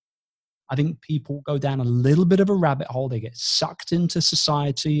I think people go down a little bit of a rabbit hole. They get sucked into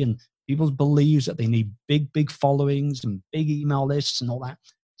society and people believe that they need big followings and big email lists and all that.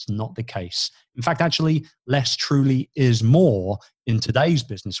 It's not the case. In fact, actually, less truly is more in today's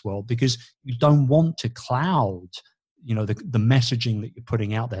business world, because you don't want to cloud, the messaging that you're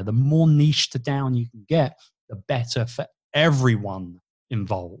putting out there. The more niched down you can get, the better for everyone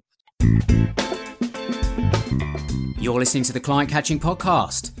involved. You're listening to the Client Catching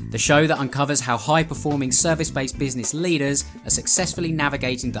Podcast, the show that uncovers how high-performing service-based business leaders are successfully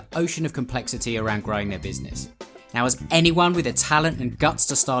navigating the ocean of complexity around growing their business. Now, as anyone with the talent and guts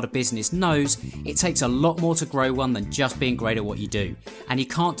to start a business knows, it takes a lot more to grow one than just being great at what you do, and you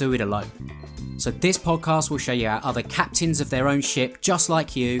can't do it alone. So this podcast will show you how other captains of their own ship, just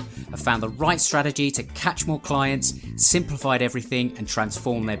like you, have found the right strategy to catch more clients, simplified everything, and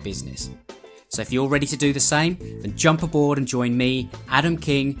transform their business. So if you're ready to do the same, then jump aboard and join me, Adam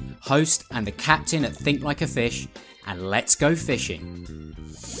King, host and the captain at Think Like a Fish, and let's go fishing.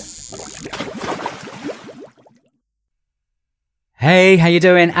 Hey, how you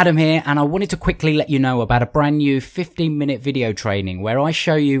doing? Adam here, and I wanted to quickly let you know about a brand new 15-minute video training where I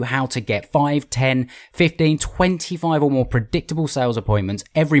show you how to get 5, 10, 15, 25 or more predictable sales appointments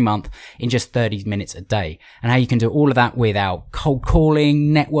every month in just 30 minutes a day, and how you can do all of that without cold calling,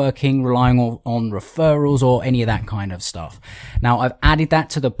 networking, relying on referrals or any of that kind of stuff. Now, I've added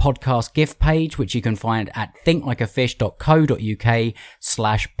that to the podcast gift page, which you can find at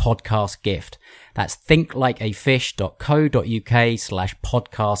thinklikeafish.co.uk/podcast gift. That's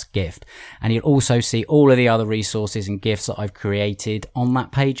thinklikeafish.co.uk/podcast gift. And you'll also see all of the other resources and gifts that I've created on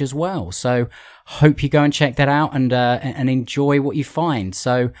that page as well. So hope you go and check that out and enjoy what you find.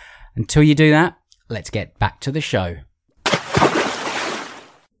 So until you do that, let's get back to the show.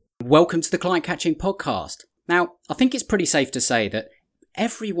 Welcome to the Client Catching Podcast. Now, I think it's pretty safe to say that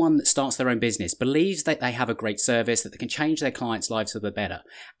everyone that starts their own business believes that they have a great service, that they can change their clients' lives for the better,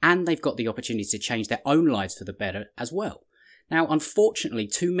 and they've got the opportunity to change their own lives for the better as well. Now, unfortunately,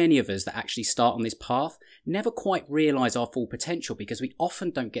 too many of us that actually start on this path never quite realise our full potential, because we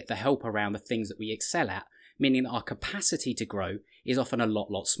often don't get the help around the things that we excel at, meaning that our capacity to grow is often a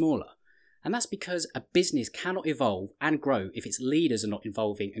lot smaller. And that's because a business cannot evolve and grow if its leaders are not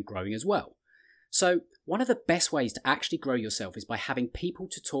evolving and growing as well. So one of the best ways to actually grow yourself is by having people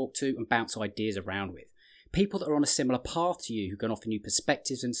to talk to and bounce ideas around with. People that are on a similar path to you who can offer new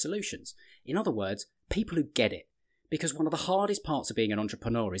perspectives and solutions. In other words, people who get it. Because one of the hardest parts of being an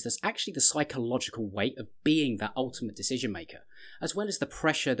entrepreneur is there's actually the psychological weight of being that ultimate decision maker, as well as the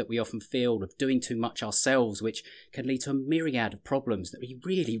pressure that we often feel of doing too much ourselves, which can lead to a myriad of problems that we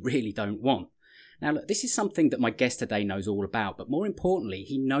really don't want. Now, look, this is something that my guest today knows all about, but more importantly,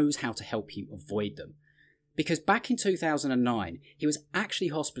 he knows how to help you avoid them. Because back in 2009, he was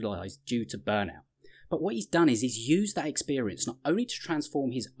actually hospitalised due to burnout. But what he's done is he's used that experience not only to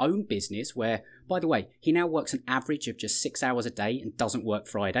transform his own business, where, by the way, he now works an average of just 6 hours a day and doesn't work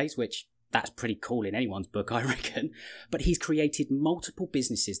Fridays, which that's pretty cool in anyone's book, I reckon. But he's created multiple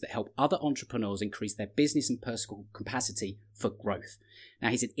businesses that help other entrepreneurs increase their business and personal capacity for growth. Now,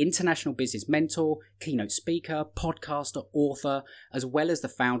 he's an international business mentor, keynote speaker, podcaster, author, as well as the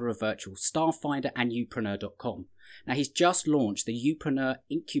founder of Virtual Staff Finder and Youpreneur.com. Now, he's just launched the Youpreneur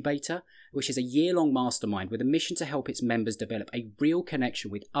Incubator, which is a year-long mastermind with a mission to help its members develop a real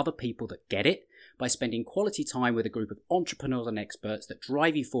connection with other people that get it by spending quality time with a group of entrepreneurs and experts that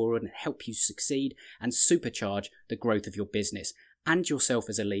drive you forward and help you succeed and supercharge the growth of your business and yourself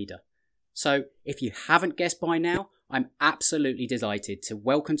as a leader. So, if you haven't guessed by now, I'm absolutely delighted to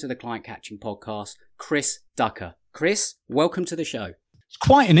welcome to the Client Catching Podcast, Chris Ducker. Chris, welcome to the show. It's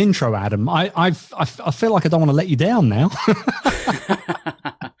quite an intro, Adam. I feel like I don't want to let you down now.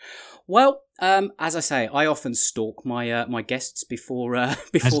 Well, as I say, I often stalk my guests before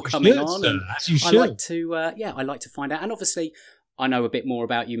coming on. Sir, as you should. I like to find out, and obviously, I know a bit more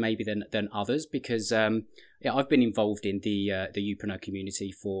about you maybe than others because I've been involved in the Youpreneur community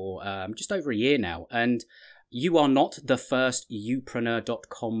for just over a year now, and you are not the first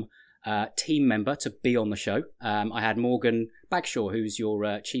Youpreneur.com team member to be on the show. I had Morgan Bagshaw, who's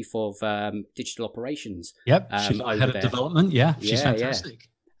your chief of digital operations. Yep, she's head of development. Yeah, she's fantastic. Yeah.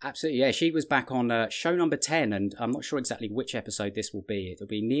 Absolutely, yeah. She was back on show number 10, and I'm not sure exactly which episode this will be. It'll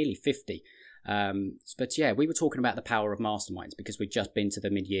be nearly 50. But yeah, we were talking about the power of masterminds because we'd just been to the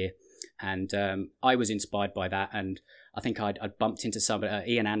mid-year, and I was inspired by that. And I think I'd bumped into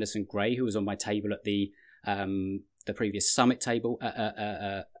somebody, Ian Anderson Gray, who was on my table at the previous summit table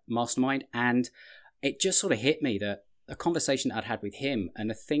mastermind, and it just sort of hit me that a conversation that I'd had with him and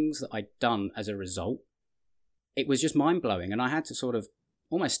the things that I'd done as a result, it was just mind-blowing, and I had to sort of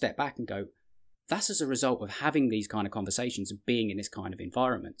almost step back and go, that's as a result of having these kind of conversations and being in this kind of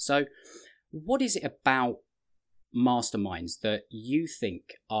environment. So what is it about masterminds that you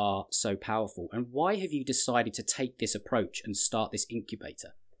think are so powerful, and why have you decided to take this approach and start this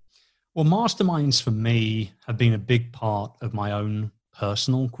incubator? Well, masterminds for me have been a big part of my own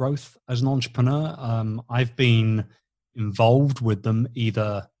personal growth as an entrepreneur. I've been involved with them,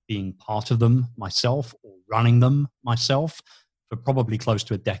 either being part of them myself or running them myself, for probably close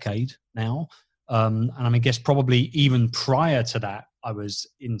to a decade now. And I guess probably even prior to that, I was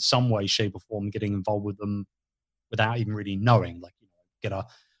in some way, shape, or form getting involved with them without even really knowing. Like, get a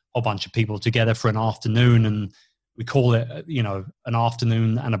whole bunch of people together for an afternoon, and we call it, an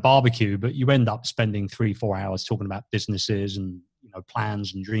afternoon and a barbecue, but you end up spending 3-4 hours talking about businesses and,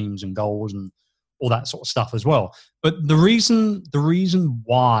 plans and dreams and goals and all that sort of stuff as well. But the reason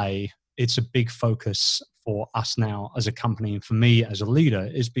why it's a big focus for us now as a company and for me as a leader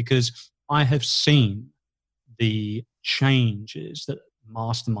is because I have seen the changes that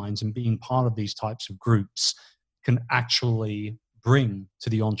masterminds and being part of these types of groups can actually bring to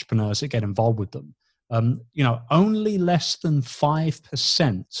the entrepreneurs that get involved with them. Only less than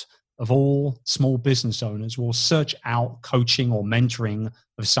 5% of all small business owners will search out coaching or mentoring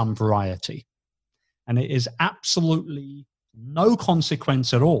of some variety. And it is absolutely no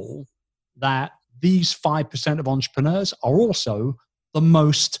consequence at all that these 5% of entrepreneurs are also the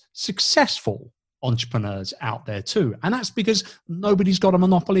most successful entrepreneurs out there too. And that's because nobody's got a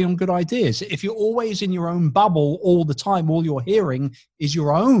monopoly on good ideas. If you're always in your own bubble all the time, all you're hearing is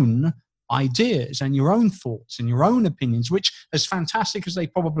your own ideas and your own thoughts and your own opinions, which, as fantastic as they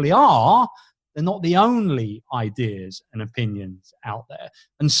probably are, they're not the only ideas and opinions out there.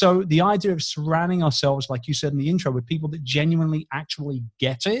 And so the idea of surrounding ourselves, like you said in the intro, with people that genuinely actually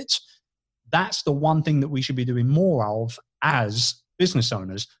get it, that's the one thing that we should be doing more of as business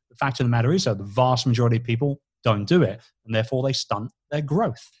owners. The fact of the matter is, though, the vast majority of people don't do it, and therefore they stunt their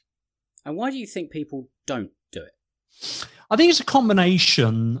growth. And why do you think people don't do it? I think it's a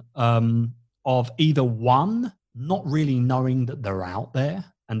combination of either one, not really knowing that they're out there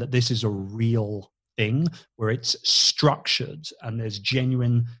and that this is a real thing where it's structured and there's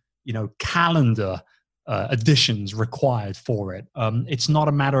genuine, calendar additions required for it. It's not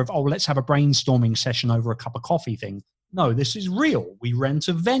a matter of, let's have a brainstorming session over a cup of coffee thing. No, this is real. We rent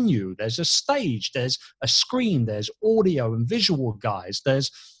a venue. There's a stage. There's a screen. There's audio and visual guys. There's,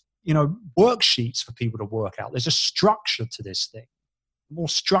 worksheets for people to work out. There's a structure to this thing. The more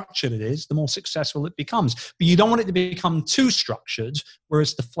structured it is, the more successful it becomes. But you don't want it to become too structured,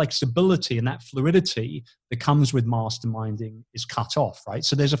 whereas the flexibility and that fluidity that comes with masterminding is cut off, right?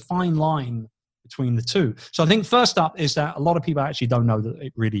 So there's a fine line between the two. So I think first up is that a lot of people actually don't know that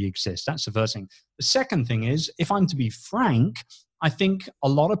it really exists. That's the first thing. The second thing is, if I'm to be frank, I think a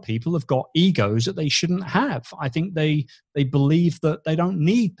lot of people have got egos that they shouldn't have. I think they believe that they don't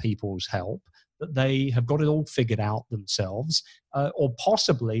need people's help, that they have got it all figured out themselves, or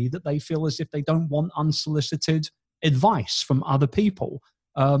possibly that they feel as if they don't want unsolicited advice from other people.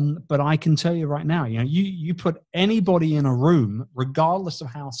 But I can tell you right now, you put anybody in a room, regardless of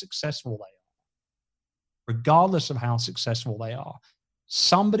how successful they are,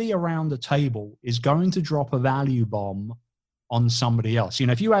 somebody around the table is going to drop a value bomb on somebody else.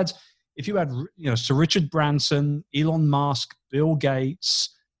 If you had Sir Richard Branson, Elon Musk, Bill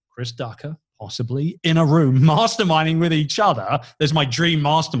Gates, Chris Ducker, possibly in a room masterminding with each other, there's my dream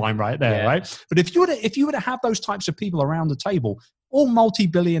mastermind right there, right? But if you were to have those types of people around the table, all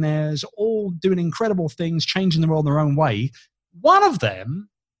multi-billionaires, all doing incredible things, changing the world in their own way, one of them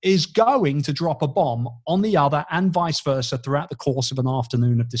is going to drop a bomb on the other and vice versa throughout the course of an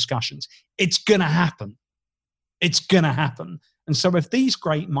afternoon of discussions. It's going to happen. It's going to happen. And so if these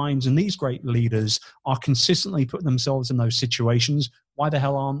great minds and these great leaders are consistently putting themselves in those situations, why the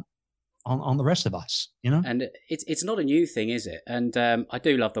hell aren't the rest of us, And it's not a new thing, is it? And I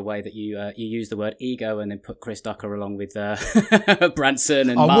do love the way that you use the word ego and then put Chris Ducker along with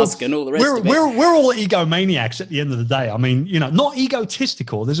Branson and Musk and all the rest of it. We're all egomaniacs at the end of the day. I mean, not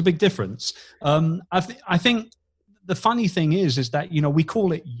egotistical. There's a big difference. I think the funny thing is that, we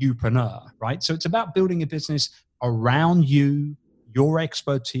call it youpreneur, right? So it's about building a business around you, your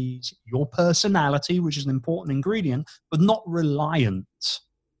expertise, your personality, which is an important ingredient, but not reliant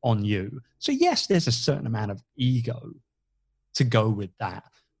on you. So yes, there's a certain amount of ego to go with that.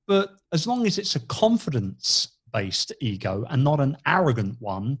 But as long as it's a confidence-based ego and not an arrogant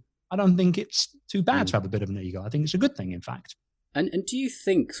one, I don't think it's too bad to have a bit of an ego. I think it's a good thing, in fact. And do you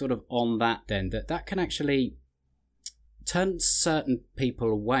think sort of on that then, that can actually turn certain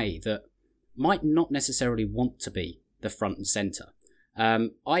people away that might not necessarily want to be the front and center?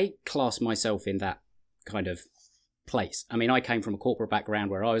 I class myself in that kind of place. I mean, I came from a corporate background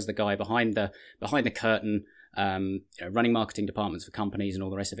where I was the guy behind the curtain, running marketing departments for companies and all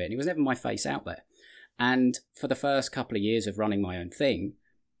the rest of it. And it was never my face out there. And for the first couple of years of running my own thing,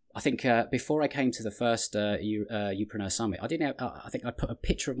 I think before I came to the first Youpreneur Summit, I think I put a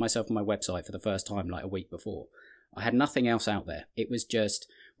picture of myself on my website for the first time like a week before. I had nothing else out there. It was just,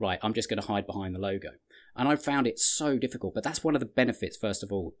 right, I'm just going to hide behind the logo. And I found it so difficult. But that's one of the benefits, first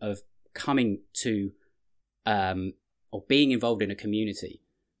of all, of coming to or being involved in a community,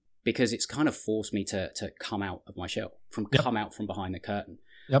 because it's kind of forced me to come out of my shell, come out from behind the curtain.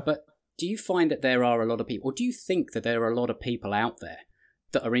 Yep. But do you find that there are a lot of people, or do you think that there are a lot of people out there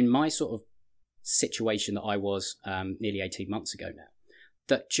that are in my sort of situation that I was nearly 18 months ago now,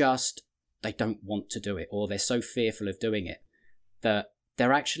 that just, they don't want to do it, or they're so fearful of doing it that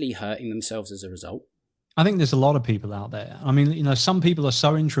they're actually hurting themselves as a result? I think there's a lot of people out there. I mean, some people are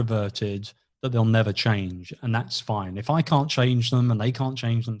so introverted that they'll never change, and that's fine. If I can't change them and they can't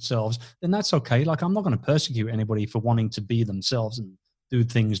change themselves, then that's okay. Like, I'm not going to persecute anybody for wanting to be themselves and do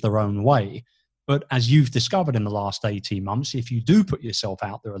things their own way. But as you've discovered in the last 18 months, if you do put yourself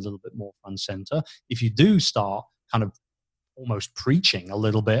out there a little bit more front center, if you do start kind of almost preaching a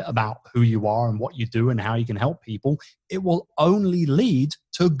little bit about who you are and what you do and how you can help people, it will only lead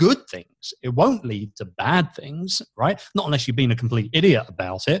to good things. It won't lead to bad things, right? Not unless you've been a complete idiot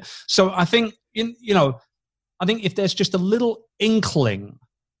about it. So I think, I think if there's just a little inkling,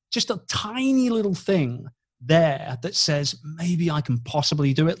 just a tiny little thing there that says, maybe I can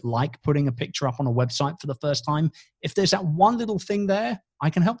possibly do it, like putting a picture up on a website for the first time. If there's that one little thing there, I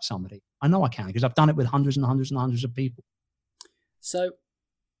can help somebody. I know I can, because I've done it with hundreds and hundreds and hundreds of people. So,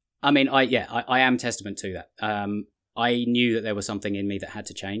 I mean, I am testament to that. I knew that there was something in me that had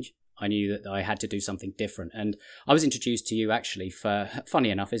to change. I knew that I had to do something different. And I was introduced to you actually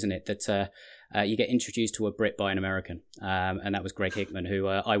funny enough, isn't it, that you get introduced to a Brit by an American. And that was Greg Hickman, who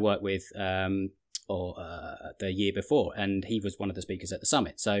I worked with the year before. And he was one of the speakers at the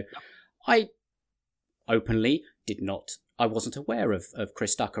summit. So I openly I wasn't aware of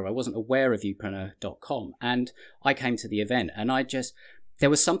Chris Ducker. I wasn't aware of Youpreneur.com. And I came to the event, and there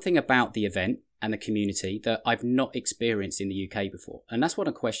was something about the event and the community that I've not experienced in the UK before. And that's what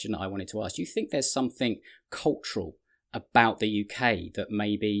a question that I wanted to ask. Do you think there's something cultural about the UK that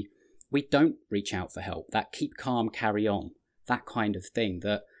maybe we don't reach out for help, that keep calm, carry on, that kind of thing,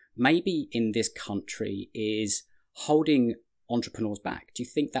 that maybe in this country is holding entrepreneurs back? Do you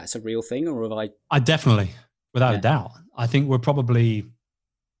think that's a real thing, or have I definitely, without a doubt. I think we're probably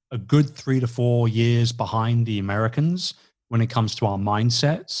a good 3 to 4 years behind the Americans when it comes to our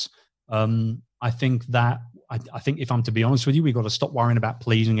mindsets. I think if I'm to be honest with you, we've got to stop worrying about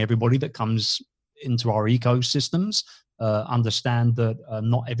pleasing everybody that comes into our ecosystems. Understand that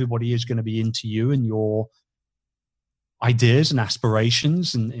not everybody is going to be into you and your ideas and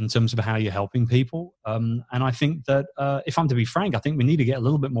aspirations in terms of how you're helping people. And I think that if I'm to be frank, I think we need to get a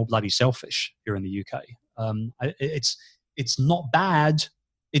little bit more bloody selfish here in the UK. It's not bad.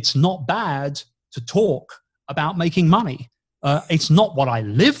 It's not bad to talk about making money. It's not what I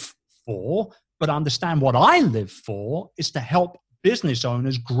live for, but understand what I live for is to help business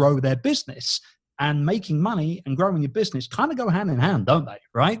owners grow their business. And making money and growing your business kind of go hand in hand, don't they?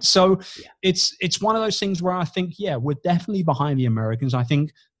 Right? So it's one of those things where I think, we're definitely behind the Americans. I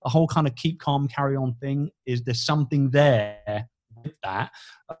think the whole kind of keep calm, carry on thing there's something there with that.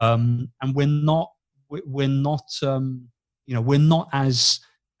 And we're not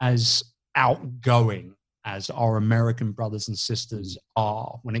as outgoing as our American brothers and sisters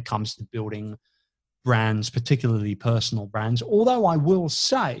are when it comes to building brands, particularly personal brands. Although I will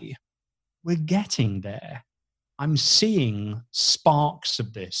say, we're getting there. I'm seeing sparks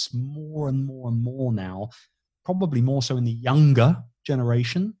of this more and more and more now, probably more so in the younger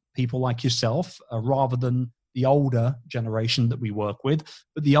generation, people like yourself, rather than the older generation that we work with.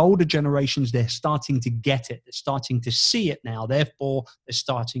 But the older generations, they're starting to get it. They're starting to see it now. Therefore, they're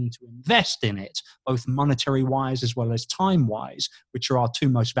starting to invest in it, both monetary-wise as well as time-wise, which are our two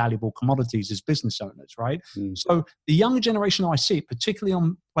most valuable commodities as business owners, right? So the younger generation, I see it, particularly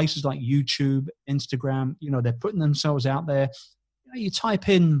on places like YouTube, Instagram, they're putting themselves out there. You type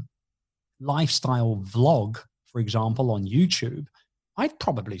in lifestyle vlog, for example, on YouTube, I'd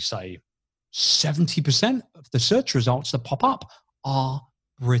probably say 70% of the search results that pop up are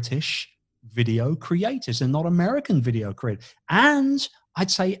British video creators and not American video creators. And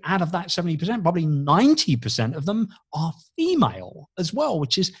I'd say out of that 70%, probably 90% of them are female as well,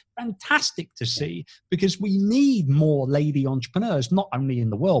 which is fantastic to see, because we need more lady entrepreneurs, not only in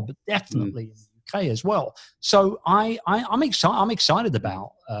the world, but definitely in UK as well. So I'm excited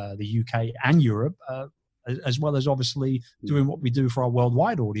about the UK and Europe, as well as obviously doing what we do for our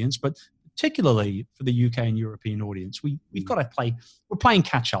worldwide audience, but particularly for the UK and European audience. We've got to we're playing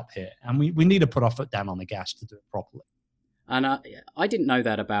catch up here, and we need to put our foot down on the gas to do it properly. And I didn't know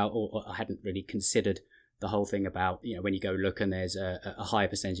that about, or I hadn't really considered the whole thing about, when you go look and there's a higher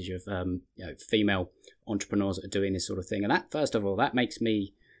percentage of female entrepreneurs that are doing this sort of thing. And that, first of all, that makes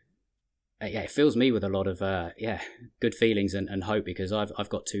me, it fills me with a lot of good feelings and hope, because I've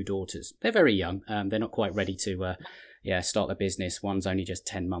got 2 daughters. They're very young. They're not quite ready to start a business. One's only just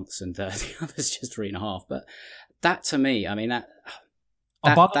 10 months and the other's just 3.5. But that, to me, I mean, that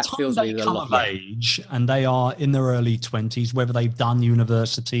by the time they come of age and they are in their early 20s, whether they've done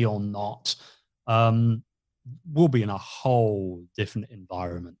university or not, we'll be in a whole different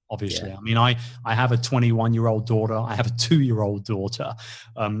environment, obviously. Yeah. I mean, I have a 21-year-old daughter. I have a 2-year-old daughter,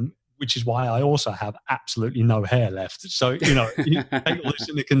 which is why I also have absolutely no hair left. So, you take all this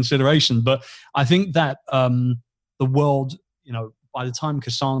into consideration. But I think that the world, by the time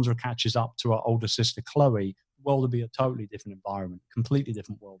Cassandra catches up to her older sister, Chloe, the world will be a totally different environment, completely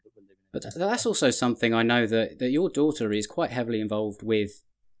different world that we're living in. But that's also something I know that your daughter is quite heavily involved with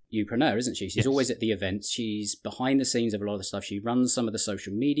Youpreneur, isn't she? She's always at the events. She's behind the scenes of a lot of the stuff. She runs some of the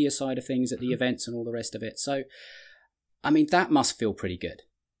social media side of things at the events and all the rest of it. So, I mean, that must feel pretty good.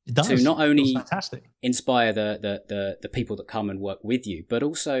 It does. To not only inspire the people that come and work with you, but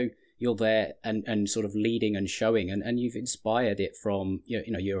also you're there and sort of leading and showing, and you've inspired it from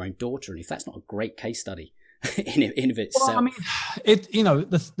your own daughter. And if that's not a great case study in of itself. Well, I mean,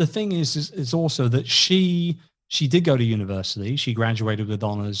 the thing is also that she did go to university. She graduated with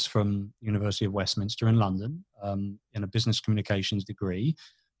honours from University of Westminster in London in a business communications degree.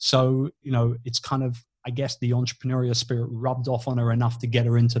 So, it's kind of, I guess, the entrepreneurial spirit rubbed off on her enough to get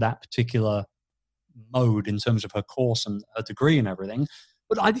her into that particular mode in terms of her course and her degree and everything.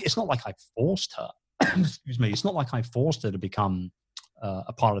 But it's not like I forced her. Excuse me. It's not like I forced her to become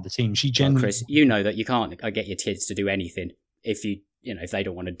a part of the team. She genuinely... Chris, you know that you can't get your kids to do anything if if they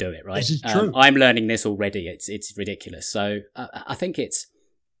don't want to do it, right? This is true. I'm learning this already. It's ridiculous. So I think it's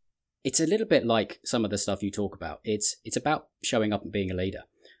a little bit like some of the stuff you talk about. It's about showing up and being a leader,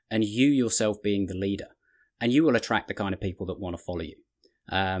 and you yourself being the leader, and you will attract the kind of people that want to follow you.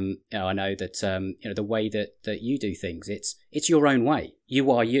 I know that the way that you do things, it's your own way. You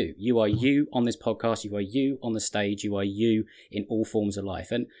are you. You are you on this podcast. You are you on the stage. You are you in all forms of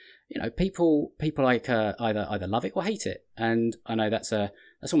life. And people like either love it or hate it. And I know that's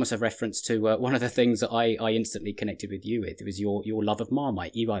almost a reference to one of the things that I instantly connected with you with. It was your love of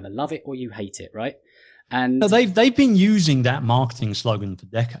Marmite. You either love it or you hate it, right? And they've been using that marketing slogan for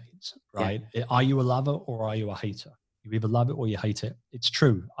decades, right? Yeah. Are you a lover or are you a hater? You either love it or you hate it. It's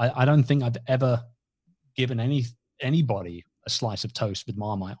true. I don't think I've ever given anybody a slice of toast with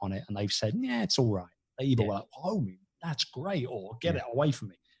Marmite on it and they've said, yeah, it's all right. They either were like, oh, that's great, or get it away from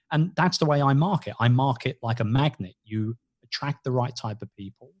me. And that's the way I market. I market like a magnet. You attract the right type of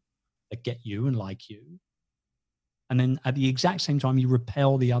people that get you and like you. And then at the exact same time, you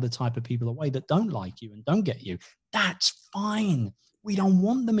repel the other type of people away that don't like you and don't get you. That's fine. We don't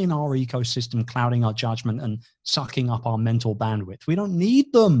want them in our ecosystem, clouding our judgment and sucking up our mental bandwidth. We don't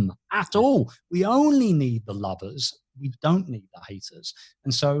need them at all. We only need the lovers. We don't need the haters.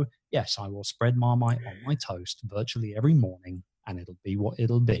 And so, yes, I will spread Marmite on my toast virtually every morning, and it'll be what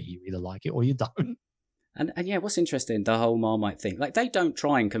it'll be. You either like it or you don't. And yeah, what's interesting, the whole Marmite thing, like they don't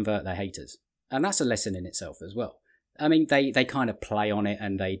try and convert their haters. And that's a lesson in itself as well. I mean, they kind of play on it,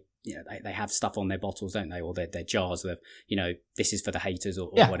 and they have stuff on their bottles, don't they? Or their jars of, this is for the haters or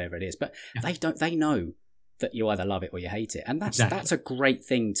whatever it is. But they know that you either love it or you hate it. And that's a great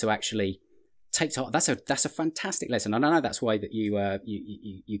thing to actually take to heart. That's a fantastic lesson. And I know that's why that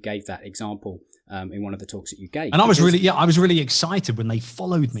you gave that example in one of the talks that you gave. And I was really excited when they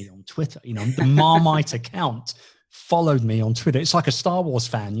followed me on Twitter. The Marmite account followed me on Twitter. It's like a Star Wars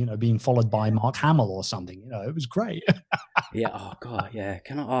fan, being followed by Mark Hamill or something. It was great. Yeah. Oh God. Yeah.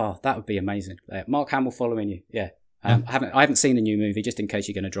 That would be amazing. Mark Hamill following you. Yeah. I haven't seen the new movie. Just in case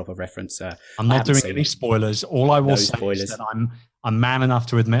you're going to drop a reference. I'm not doing any spoilers. All I will say is that I'm man enough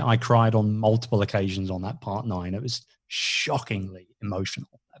to admit I cried on multiple occasions on that Part 9. It was shockingly emotional,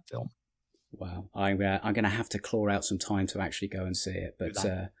 that film. Wow. I'm going to have to claw out some time to actually go and see it.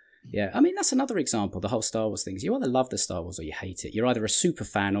 But yeah, I mean, that's another example. The whole Star Wars things. You either love the Star Wars or you hate it. You're either a super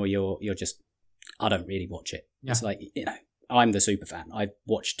fan or you're just, I don't really watch it. Yeah. It's like, I'm the super fan. I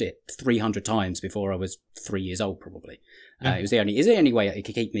watched it 300 times before I was 3 years old, probably. Yeah. It was the only way it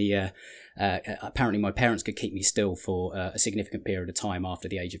could keep me. Apparently, my parents could keep me still for a significant period of time after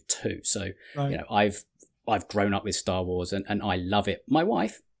the age of 2. So, Right. I've grown up with Star Wars, and I love it. My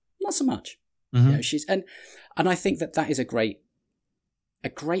wife, not so much. Mm-hmm. She's and I think that is a great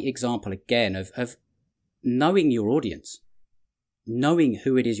example again of knowing your audience, knowing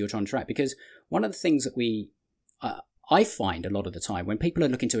who it is you're trying to attract. Because one of the things that I find a lot of the time when people are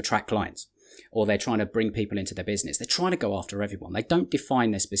looking to attract clients or they're trying to bring people into their business, they're trying to go after everyone. They don't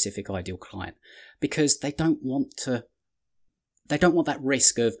define their specific ideal client because they don't want that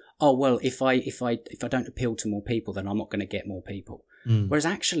risk of, oh, well, if I don't appeal to more people, then I'm not going to get more people. Whereas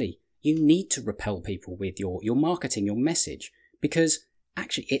actually you need to repel people with your marketing, your message, because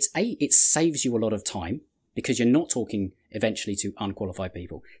actually it saves you a lot of time because you're not talking eventually to unqualified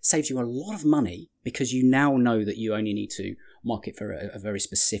people. It saves you a lot of money because you now know that you only need to market for a very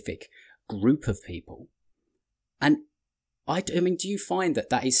specific group of people. And I mean, do you find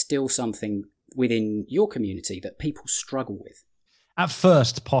that is still something within your community that people struggle with? At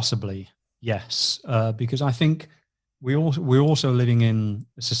first, possibly, yes, because I think we're also living in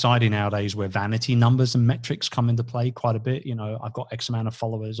a society nowadays where vanity numbers and metrics come into play quite a bit. You know, I've got X amount of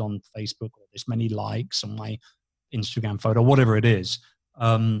followers on Facebook or this many likes on my Instagram photo, whatever it is.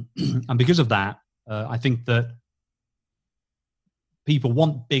 And because of that, I think that people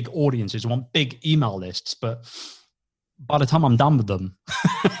want big audiences, want big email lists, but by the time I'm done with them,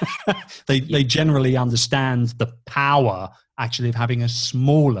 they generally understand the power actually of having a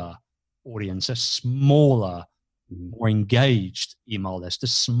smaller audience, a smaller, more engaged email list, a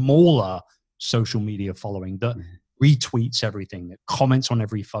smaller social media following that retweets everything, that comments on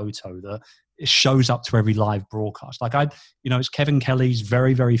every photo, that it shows up to every live broadcast. Like it's Kevin Kelly's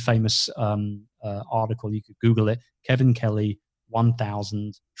very, very famous article. You could Google it. Kevin Kelly,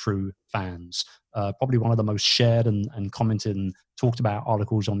 1,000 true fans. Probably one of the most shared and commented and talked about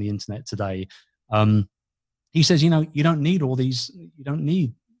articles on the internet today. He says, you don't need all these, you don't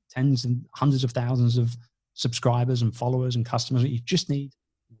need tens and hundreds of thousands of subscribers and followers and customers. You just need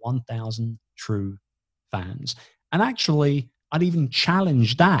 1,000 true fans. And actually, I'd even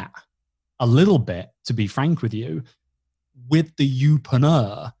challenge that a little bit, to be frank with you, with the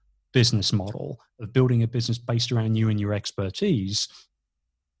youpreneur business model of building a business based around you and your expertise.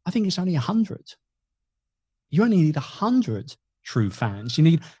 I think it's only 100. You only need 100 true fans. You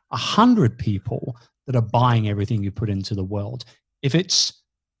need 100 people that are buying everything you put into the world. If it's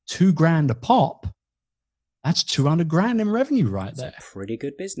 $2,000 a pop, that's 200 grand in revenue right there. That's a pretty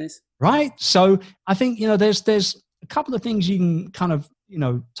good business. Right? So I think, there's a couple of things you can kind of,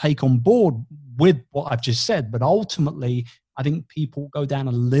 take on board with what I've just said. But ultimately, I think people go down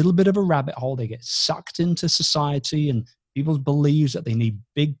a little bit of a rabbit hole. They get sucked into society and people believe that they need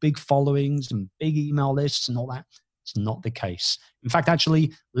big, big followings and big email lists and all that. It's not the case. In fact,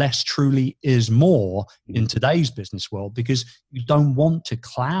 actually, less truly is more in today's business world because you don't want to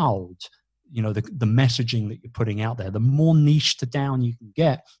cloud the messaging that you're putting out there. The more niched down you can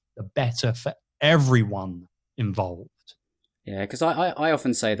get, the better for everyone involved. Yeah, because I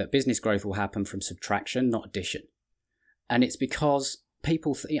often say that business growth will happen from subtraction, not addition. And it's because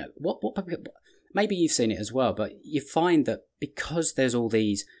people, maybe you've seen it as well, but you find that because there's all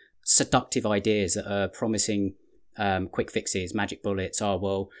these seductive ideas that are promising quick fixes, magic bullets. Oh,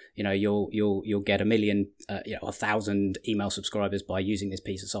 well, you'll get 1 million, 1,000 email subscribers by using this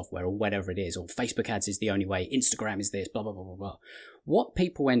piece of software or whatever it is, or Facebook ads is the only way, Instagram is this, blah, blah, blah, blah, blah. What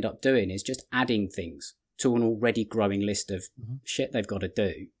people end up doing is just adding things to an already growing list of shit they've got to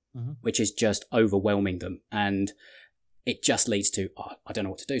do, which is just overwhelming them. And it just leads to, I don't know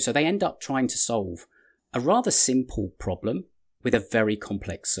what to do. So they end up trying to solve a rather simple problem with a very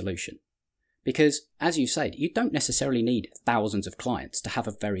complex solution. Because, as you said, you don't necessarily need thousands of clients to have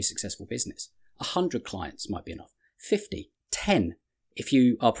a very successful business. 100 clients might be enough. 50, 10, if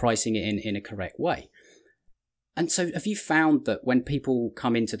you are pricing it in a correct way. And so have you found that when people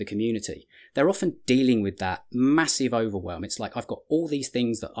come into the community, they're often dealing with that massive overwhelm? It's like, I've got all these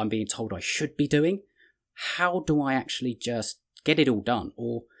things that I'm being told I should be doing. How do I actually just get it all done?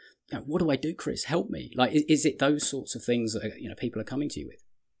 Or what do I do, Chris? Help me. Like, is it those sorts of things that people are coming to you with?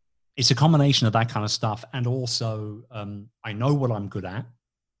 It's a combination of that kind of stuff. And also, I know what I'm good at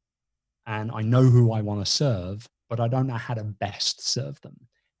and I know who I want to serve, but I don't know how to best serve them.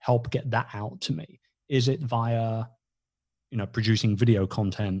 Help get that out to me. Is it via, producing video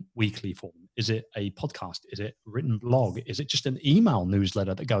content weekly form? Is it a podcast? Is it a written blog? Is it just an email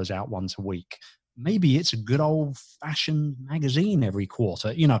newsletter that goes out once a week? Maybe it's a good old fashioned magazine every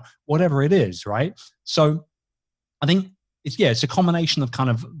quarter, whatever it is, right? So I think it's a combination of kind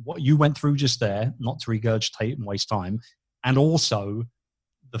of what you went through just there, not to regurgitate and waste time, and also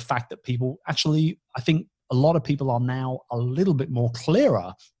the fact that people actually, I think a lot of people are now a little bit more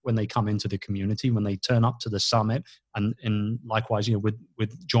clearer when they come into the community, when they turn up to the summit, and likewise,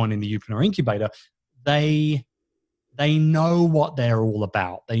 with joining the Youpreneur Incubator, they know what they're all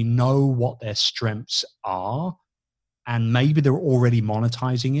about. They know what their strengths are, and maybe they're already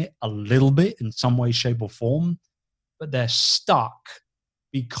monetizing it a little bit in some way, shape, or form, but they're stuck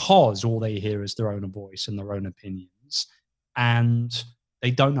because all they hear is their own voice and their own opinions, and they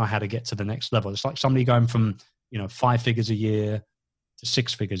don't know how to get to the next level. It's like somebody going from 5 figures a year to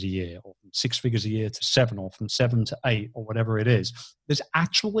 6 figures a year, or from 6 figures a year to 7, or from 7 to 8, or whatever it is. There's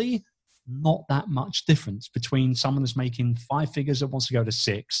actually not that much difference between someone that's making 5 figures that wants to go to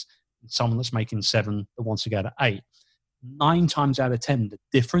 6 and someone that's making 7 that wants to go to 8. 9 times out of 10, the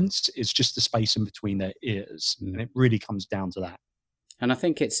difference is just the space in between their ears. And it really comes down to that. And I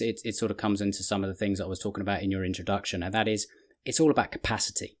think it sort of comes into some of the things that I was talking about in your introduction, and that is, it's all about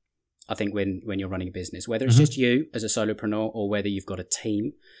capacity. I think when you're running a business, whether it's just you as a solopreneur or whether you've got a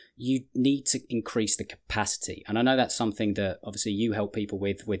team, you need to increase the capacity. And I know that's something that obviously you help people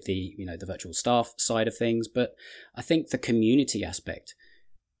with the, the virtual staff side of things, but I think the community aspect,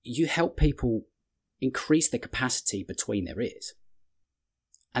 you help people increase the capacity between their ears.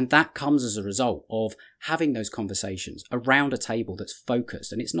 And that comes as a result of having those conversations around a table that's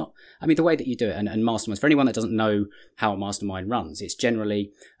focused. And it's not, the way that you do it, and masterminds, for anyone that doesn't know how a mastermind runs, it's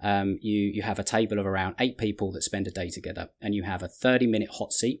generally you have a table of around 8 people that spend a day together, and you have a 30-minute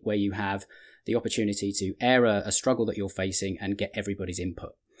hot seat where you have the opportunity to air a struggle that you're facing and get everybody's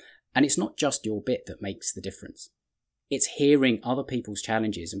input. And it's not just your bit that makes the difference. It's hearing other people's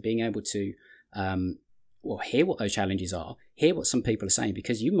challenges and being able to hear what those challenges are, hear what some people are saying,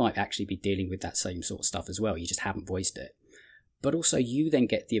 because you might actually be dealing with that same sort of stuff as well. You just haven't voiced it. But also you then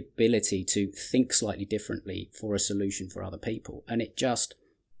get the ability to think slightly differently for a solution for other people. And it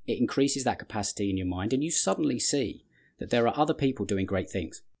increases that capacity in your mind, and you suddenly see that there are other people doing great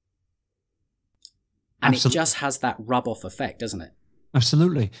things. And Absolutely. It just has that rub-off effect, doesn't it?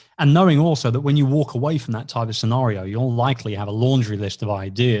 Absolutely. And knowing also that when you walk away from that type of scenario, you'll likely have a laundry list of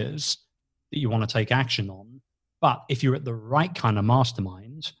ideas that you want to take action on. But if you're at the right kind of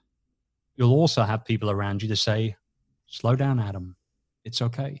mastermind, you'll also have people around you to say, slow down, Adam. It's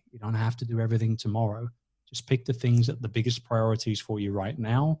okay. You don't have to do everything tomorrow. Just pick the things that are the biggest priorities for you right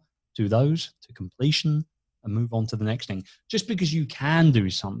now, do those to completion, and move on to the next thing. Just because you can do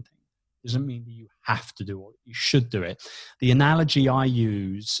something doesn't mean that you have to do it. You should do it. The analogy I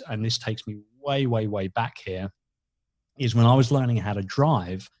use, and this takes me way, way, way back here, is when I was learning how to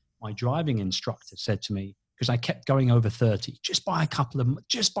drive, my driving instructor said to me, because I kept going over 30, just a couple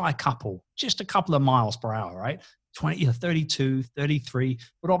of miles per hour, right? 20, 32, 33.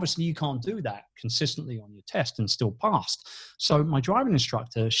 But obviously you can't do that consistently on your test and still pass. So my driving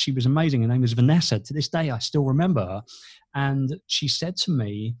instructor, she was amazing. Her name was Vanessa. To this day, I still remember her. And she said to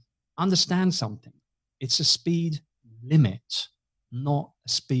me, understand something. It's a speed limit, not a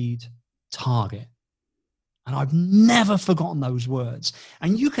speed target. And I've never forgotten those words.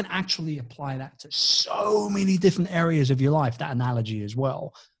 And you can actually apply that to so many different areas of your life, that analogy as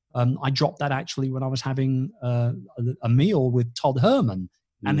well. I dropped that actually when I was having a meal with Todd Herman.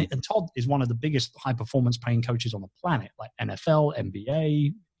 And Todd is one of the biggest high-performance paying coaches on the planet, like NFL,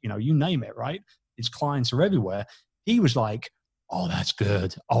 NBA, you name it, right? His clients are everywhere. He was like, oh, that's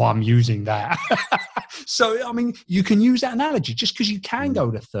good. Oh, I'm using that. So, you can use that analogy. Just because you can go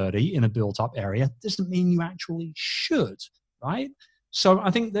to 30 in a built-up area doesn't mean you actually should, right? So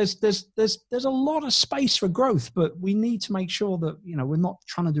I think there's a lot of space for growth, but we need to make sure that, we're not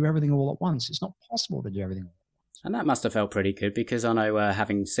trying to do everything all at once. It's not possible to do everything all at once. And that must have felt pretty good, because I know,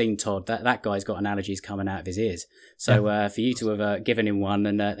 having seen Todd, that guy's got analogies coming out of his ears. So for you to have given him one,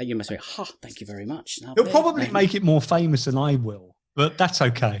 and you must be, thank you very much. He'll probably make it more famous than I will, but that's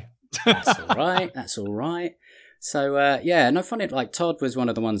okay. That's all right. That's all right. So, funny. Like Todd was one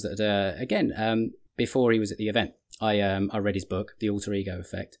of the ones that, before he was at the event, I read his book, The Alter Ego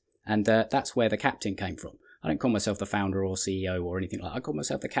Effect. And that's where the captain came from. I don't call myself the founder or CEO or anything like that. I call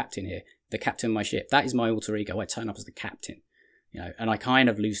myself the captain here, the captain of my ship. That is my alter ego. I turn up as the captain. And I kind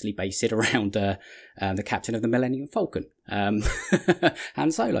of loosely base it around the captain of the Millennium Falcon, Han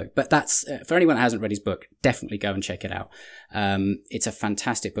Solo. But that's, for anyone that hasn't read his book, definitely go and check it out. It's a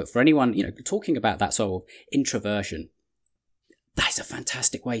fantastic book. For anyone, talking about that sort of introversion, that's a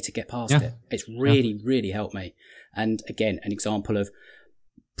fantastic way to get past it. It's really, really helped me. And again, an example of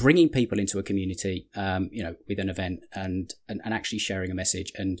bringing people into a community, with an event and actually sharing a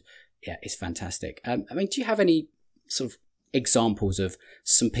message. And yeah, it's fantastic. Do you have any sort of examples of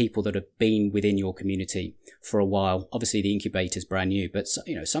some people that have been within your community for a while? Obviously, the incubator's brand new, but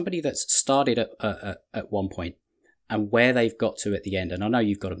somebody that's started at one point and where they've got to at the end. And I know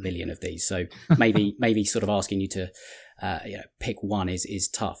you've got a million of these, so maybe sort of asking you to pick one is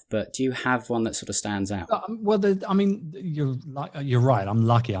tough. But do you have one that sort of stands out? You're right. I'm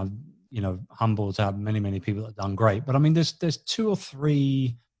lucky. I'm humbled to have many people that have done great. But I mean, there's 2 or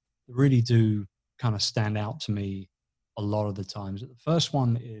 3 that really do kind of stand out to me a lot of the times. The first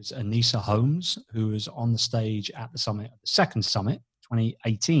one is Anissa Holmes, who was on the stage at the summit, the second summit,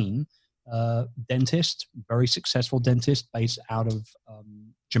 2018. Dentist, very successful dentist based out of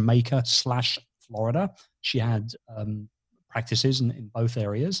Jamaica/Florida. She had practices in both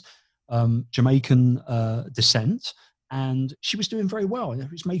areas, Jamaican descent, and she was doing very well. She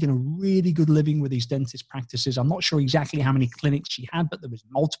was making a really good living with these dentist practices. I'm not sure exactly how many clinics she had, but there was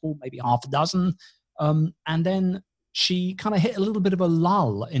multiple, maybe half a dozen. And then she kind of hit a little bit of a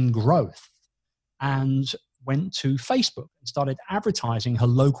lull in growth and went to Facebook and started advertising her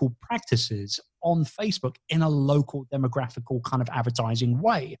local practices on Facebook in a local demographical kind of advertising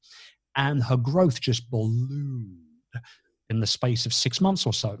way. And her growth just ballooned in the space of 6 months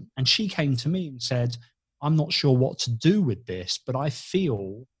or so. And she came to me and said, I'm not sure what to do with this, but I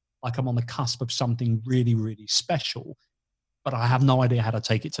feel like I'm on the cusp of something really, really special, but I have no idea how to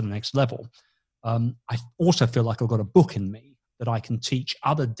take it to the next level. I also feel like I've got a book in me that I can teach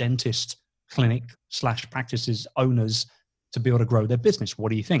other dentist clinic/practices owners to be able to grow their business. What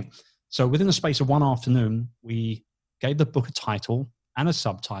do you think? So within the space of one afternoon, we gave the book a title and a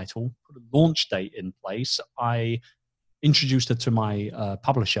subtitle, put a launch date in place. I introduced her to my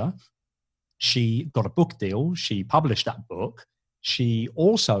publisher. She got a book deal. She published that book. She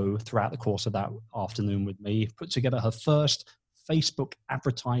also, throughout the course of that afternoon with me, put together her first Facebook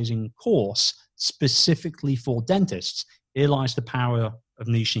advertising course specifically for dentists. Here lies the power of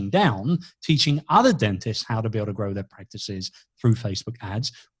niching down, teaching other dentists how to be able to grow their practices through Facebook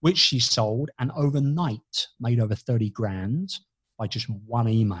ads, which she sold and overnight made over 30 grand by just one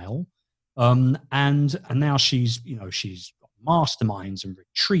email. And now she's got masterminds and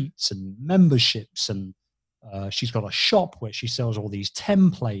retreats and memberships, and she's got a shop where she sells all these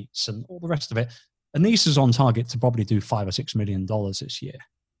templates and all the rest of it. Anissa's on target to probably do $5 or $6 million this year.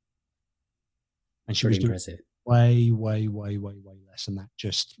 And she was doing way less than that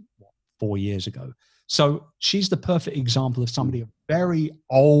just 4 years ago. So she's the perfect example of somebody, a very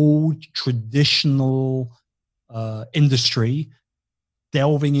old, traditional industry,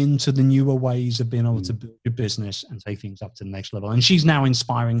 delving into the newer ways of being able to build your business and take things up to the next level. And she's now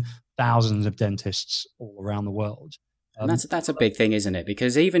inspiring thousands of dentists all around the world. And that's a big thing, isn't it?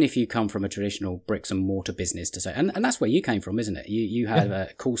 Because even if you come from a traditional bricks and mortar business, to say, and that's where you came from, isn't it? You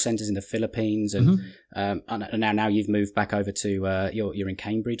had call centers in the Philippines, and and now you've moved back over to you're in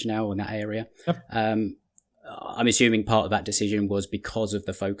Cambridge now, in that area. Yep. I'm assuming part of that decision was because of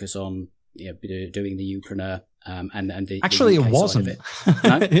the focus on doing the Youpreneur. And actually, it wasn't.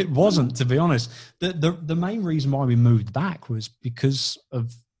 No? It wasn't, to be honest. The main reason why we moved back was because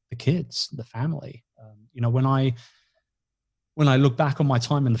of the kids, the family. When I look back on my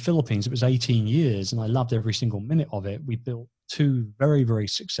time in the Philippines, it was 18 years and I loved every single minute of it. We built 2 very, very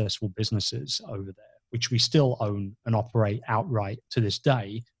successful businesses over there, which we still own and operate outright to this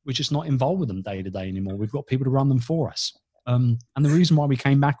day. We're just not involved with them day to day anymore. We've got people to run them for us. And the reason why we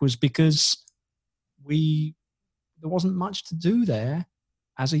came back was because there wasn't much to do there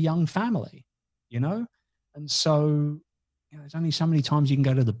as a young family, And so there's only so many times you can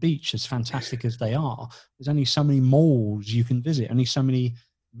go to the beach, as fantastic as they are. There's only so many malls you can visit, only so many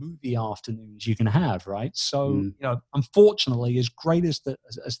movie afternoons you can have, right? So, unfortunately, as great as the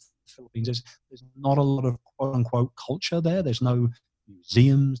Philippines is, there's not a lot of quote unquote culture there. There's no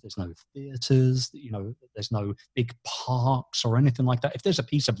museums, there's no theaters, there's no big parks or anything like that. If there's a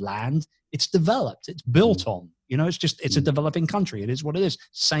piece of land, it's developed, it's built on, it's a developing country. It is what it is.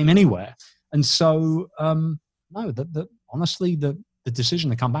 Same anywhere. And so, honestly, the decision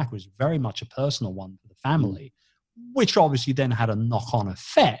to come back was very much a personal one for the family, which obviously then had a knock-on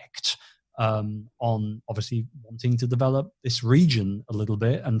effect on obviously wanting to develop this region a little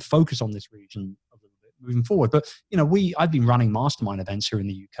bit and focus on this region a little bit moving forward. But, I've been running mastermind events here in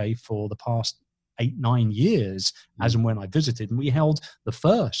the UK for the past 8-9 years, as and when I visited. And we held the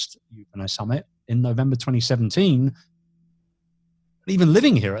first Youpreneur Summit in November 2017. Even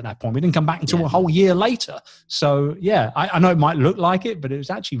living here at that point, we didn't come back until a whole year later. So I know it might look like it, but it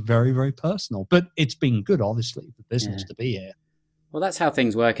was actually very, very personal. But it's been good, obviously, for business to be here. Well, that's how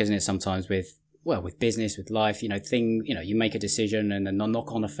things work, isn't it? Sometimes with well, with business, with life, you make a decision and then the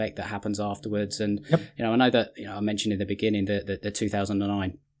knock-on effect that happens afterwards. And, I know that, I mentioned in the beginning the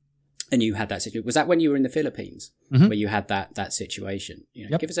 2009, and you had that situation. Was that when you were in the Philippines where you had that situation?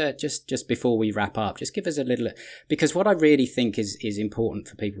 Give us just before we wrap up, just give us a little, because what I really think is important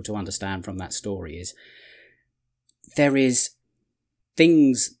for people to understand from that story is there is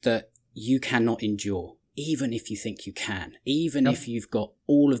things that you cannot endure, even if you think you can, even if you've got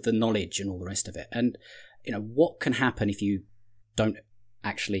all of the knowledge and all the rest of it. And, what can happen if you don't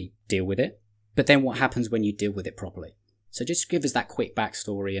actually deal with it? But then what happens when you deal with it properly? So just give us that quick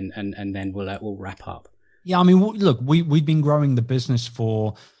backstory and then we'll wrap up. Yeah, I mean, look, we'd been growing the business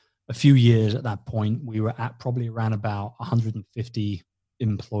for a few years at that point. We were at probably around about 150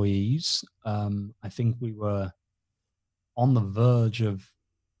 employees. I think we were on the verge of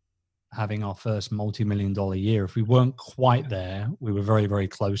having our first multi-million-dollar year. If we weren't quite there, we were very, very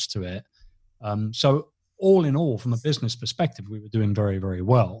close to it. So all in all, from a business perspective, we were doing very, very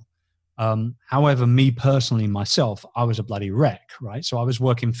well. However, me personally, myself, I was a bloody wreck, right? So I was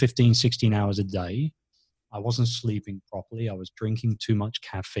working 15, 16 hours a day. I wasn't sleeping properly. I was drinking too much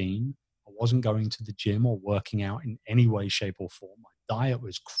caffeine. I wasn't going to the gym or working out in any way, shape, or form. My diet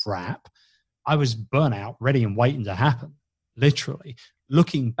was crap. I was burnout, ready and waiting to happen, literally.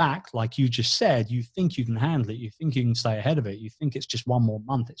 Looking back, like you just said, you think you can handle it. You think you can stay ahead of it. You think it's just one more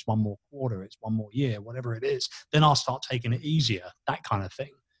month, it's one more quarter, it's one more year, whatever it is. Then I'll start taking it easier, that kind of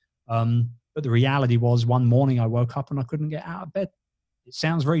thing. But the reality was one morning I woke up and I couldn't get out of bed. It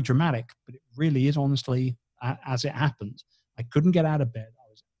sounds very dramatic, but it really is honestly as it happened. I couldn't get out of bed. I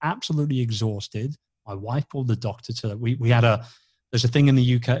was absolutely exhausted. My wife called the doctor we had there's a thing in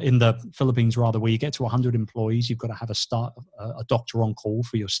the Philippines rather, where you get to 100 employees, you've got to have a doctor on call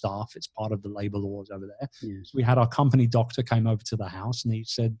for your staff. It's part of the labor laws over there. Yes. So we had our company doctor came over to the house and he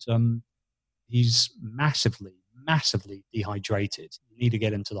said, he's massively dehydrated. You need to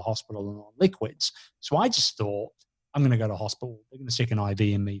get him to the hospital and on liquids. So I just thought, I'm going to go to hospital. They're going to stick an IV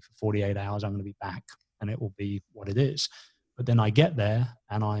in me for 48 hours. I'm going to be back and it will be what it is. But then I get there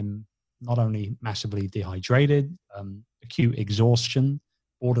and I'm not only massively dehydrated, acute exhaustion,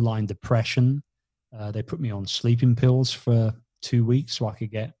 borderline depression. They put me on sleeping pills for 2 weeks so I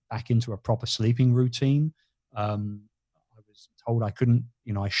could get back into a proper sleeping routine. I was told I couldn't,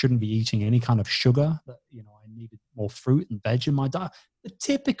 I shouldn't be eating any kind of sugar, that, I needed more fruit and veg in my diet. The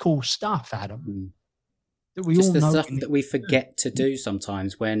typical stuff, Adam, that we all know. Just the stuff that we forget to do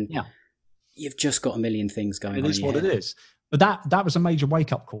sometimes when you've just got a million things going on. It is what it is. But that was a major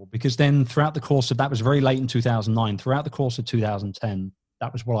wake-up call, because then throughout the course of, that was very late in 2009, throughout the course of 2010,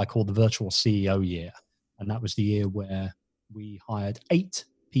 that was what I called the virtual CEO year. And that was the year where we hired 8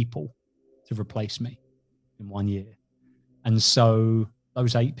 people to replace me in 1 year. And so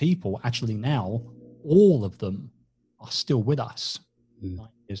those 8 people, actually now, all of them are still with us 9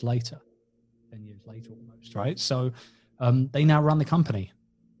 years later, 10 years later almost, right? So they now run the company,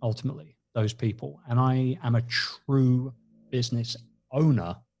 ultimately, those people. And I am a true business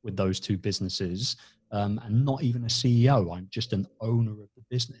owner with those 2 businesses, and not even a CEO. I'm just an owner of the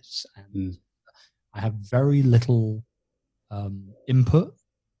business. And I have very little input.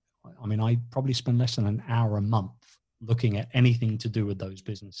 I mean, I probably spend less than an hour a month looking at anything to do with those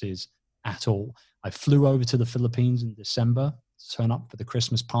businesses at all. I flew over to the Philippines in December to turn up for the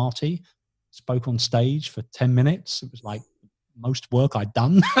Christmas party, spoke on stage for 10 minutes. It was like most work I'd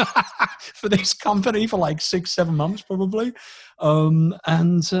done for this company for like 6-7 months probably.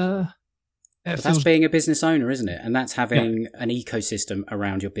 That's being a business owner, isn't it? And that's having an ecosystem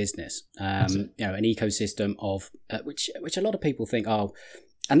around your business. An ecosystem of which a lot of people think,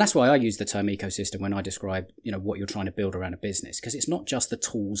 and that's why I use the term ecosystem when I describe, what you're trying to build around a business, because it's not just the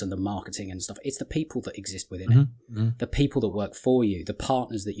tools and the marketing and stuff. It's the people that exist within it, the people that work for you, the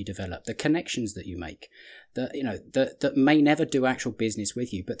partners that you develop, the connections that you make, that may never do actual business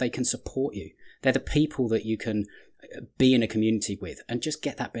with you, but they can support you. They're the people that you can be in a community with and just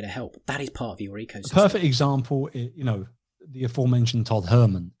get that bit of help. That is part of your ecosystem. A perfect example, the aforementioned Todd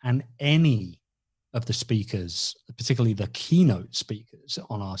Herman and any of the speakers, particularly the keynote speakers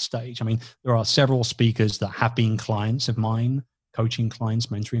on our stage. I mean, there are several speakers that have been clients of mine, coaching clients,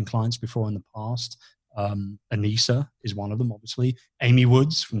 mentoring clients before in the past. Anissa is one of them, obviously. Amy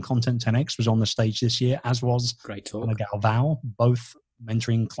Woods from Content 10X was on the stage this year, as was Great talk. Anna Galvao, both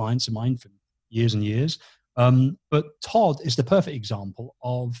mentoring clients of mine for years and years. But Todd is the perfect example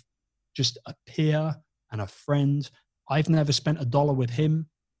of just a peer and a friend. I've never spent $1 with him.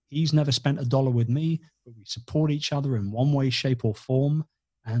 He's never spent $1 with me, but we support each other in one way, shape, or form.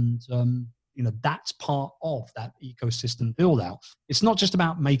 And that's part of that ecosystem build out. It's not just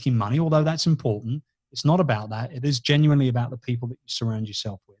about making money, although that's important. It's not about that. It is genuinely about the people that you surround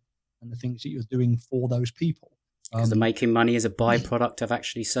yourself with and the things that you're doing for those people. Because the making money is a byproduct of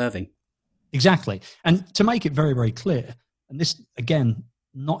actually serving. Exactly. And to make it very, very clear, and this, again,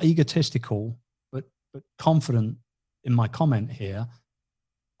 not egotistical, but confident in my comment here,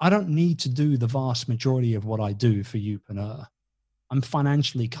 I don't need to do the vast majority of what I do for Youpreneur. I'm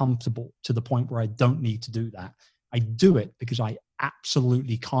financially comfortable to the point where I don't need to do that. I do it because I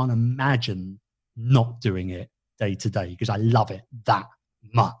absolutely can't imagine not doing it day to day, because I love it that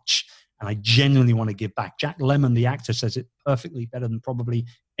much. And I genuinely want to give back. Jack Lemmon, the actor, says it perfectly better than probably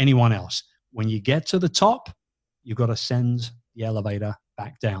anyone else. When you get to the top, you've got to send the elevator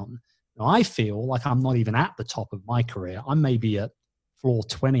back down. Now, I feel like I'm not even at the top of my career. I'm maybe at floor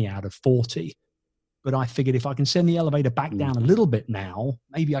 20 out of 40. But I figured if I can send the elevator back down a little bit now,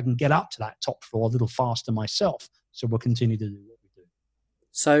 maybe I can get up to that top floor a little faster myself. So we'll continue to do what we do.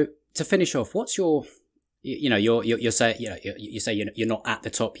 So to finish off, what's your, you're saying, you say you're not at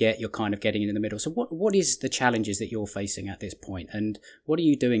the top yet. You're kind of getting in the middle. So what is the challenges that you're facing at this point, and what are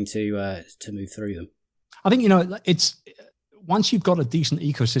you doing to move through them? I think, it's once you've got a decent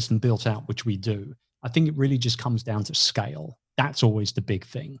ecosystem built out, which we do, I think it really just comes down to scale. That's always the big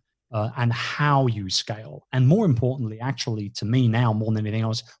thing. And how you scale. And more importantly, actually, to me now, more than anything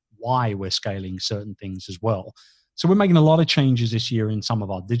else, why we're scaling certain things as well. So we're making a lot of changes this year in some of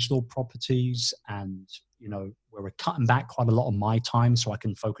our digital properties, and, where we're cutting back quite a lot of my time so I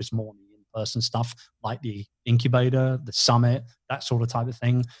can focus more on the in-person stuff like the incubator, the summit, that sort of type of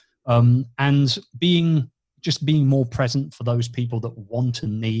thing. And being more present for those people that want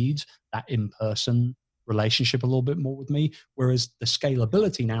and need that in-person relationship a little bit more with me. Whereas the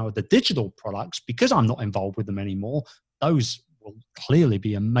scalability now of the digital products, because I'm not involved with them anymore, those will clearly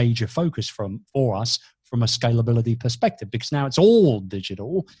be a major focus for us from a scalability perspective, because now it's all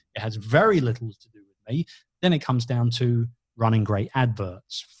digital. It has very little to do with me. Then it comes down to running great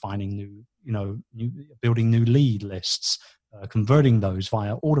adverts, finding building new lead lists, converting those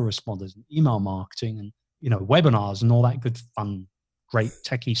via autoresponders and email marketing and, webinars and all that good fun, great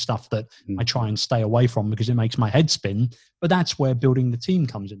techie stuff that I try and stay away from because it makes my head spin. But that's where building the team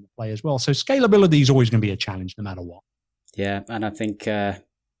comes into play as well. So scalability is always going to be a challenge no matter what. Yeah. And I think a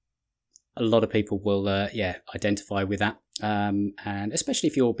lot of people will, identify with that. And especially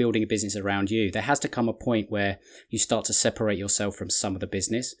if you're building a business around you, there has to come a point where you start to separate yourself from some of the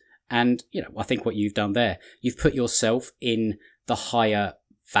business. And, I think what you've done there, you've put yourself in the higher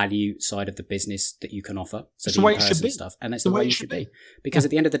value side of the business that you can offer. So it's the way it should be. Stuff. And that's the way it should be. Because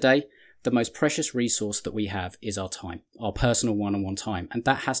at the end of the day, the most precious resource that we have is our time, our personal one-on-one time. And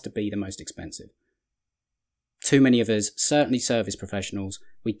that has to be the most expensive. Too many of us, certainly service professionals,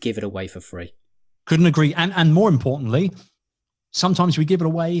 we give it away for free. Couldn't agree. And more importantly, sometimes we give it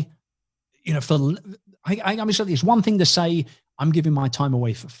away, it's one thing to say, I'm giving my time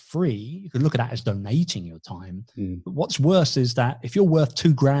away for free. You could look at that as donating your time. But what's worse is that if you're worth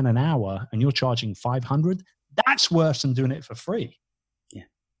 $2,000 an hour and you're charging 500, that's worse than doing it for free. Yeah.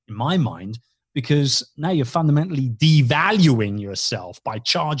 In my mind, because now you're fundamentally devaluing yourself by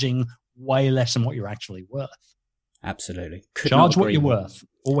charging way less than what you're actually worth. Absolutely. Charge what you're worth.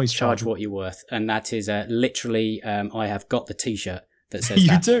 Always charge what you're worth. And that is literally, I have got the t-shirt that says you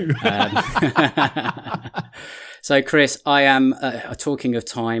that. Do. So, Chris, I am talking of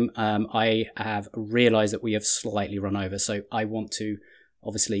time. I have realised that we have slightly run over. So I want to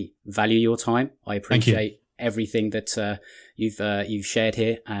obviously value your time. I appreciate everything that you've shared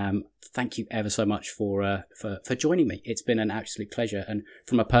here. Thank you ever so much for joining me. It's been an absolute pleasure. And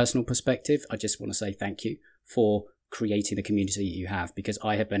from a personal perspective, I just want to say thank you for creating the community you have, because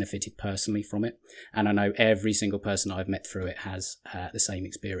I have benefited personally from it. And I know every single person I've met through it has the same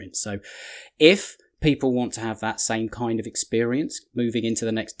experience. So if people want to have that same kind of experience moving into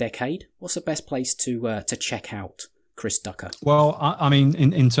the next decade, what's the best place to check out Chris Ducker? Well, I mean,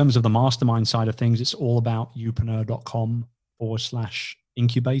 in terms of the mastermind side of things, it's all about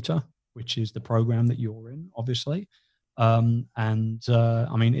youpreneur.com/incubator, which is the program that you're in, obviously. I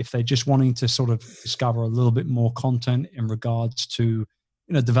mean, if they're just wanting to sort of discover a little bit more content in regards to,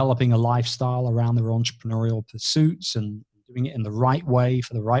 developing a lifestyle around their entrepreneurial pursuits and doing it in the right way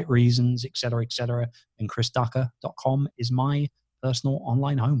for the right reasons, et cetera, then chrisducker.com is my personal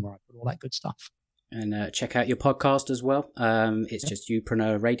online home where I put all that good stuff. And check out your podcast as well. It's just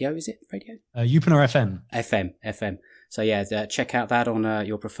Youpreneur Radio, is it? Radio? Youpreneur FM. FM. So yeah, check out that on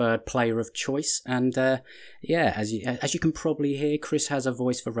your preferred player of choice. And as you can probably hear, Chris has a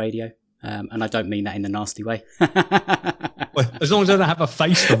voice for radio. And I don't mean that in a nasty way. Well, as long as I don't have a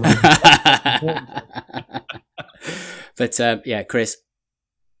face to rub. But yeah, Chris,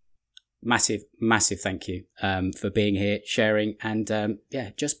 massive thank you for being here, sharing, and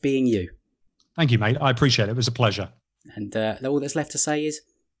just being you. Thank you, mate. I appreciate it. It was a pleasure. And all that's left to say is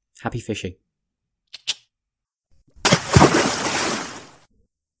happy fishing.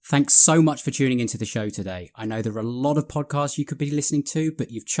 Thanks so much for tuning into the show today. I know there are a lot of podcasts you could be listening to, but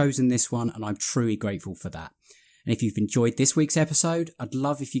you've chosen this one, and I'm truly grateful for that. And if you've enjoyed this week's episode, I'd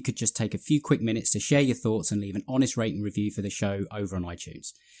love if you could just take a few quick minutes to share your thoughts and leave an honest rating review for the show over on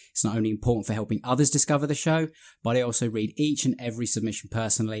iTunes. It's not only important for helping others discover the show, but I also read each and every submission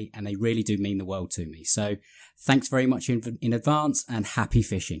personally, and they really do mean the world to me. So thanks very much in advance, and happy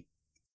fishing.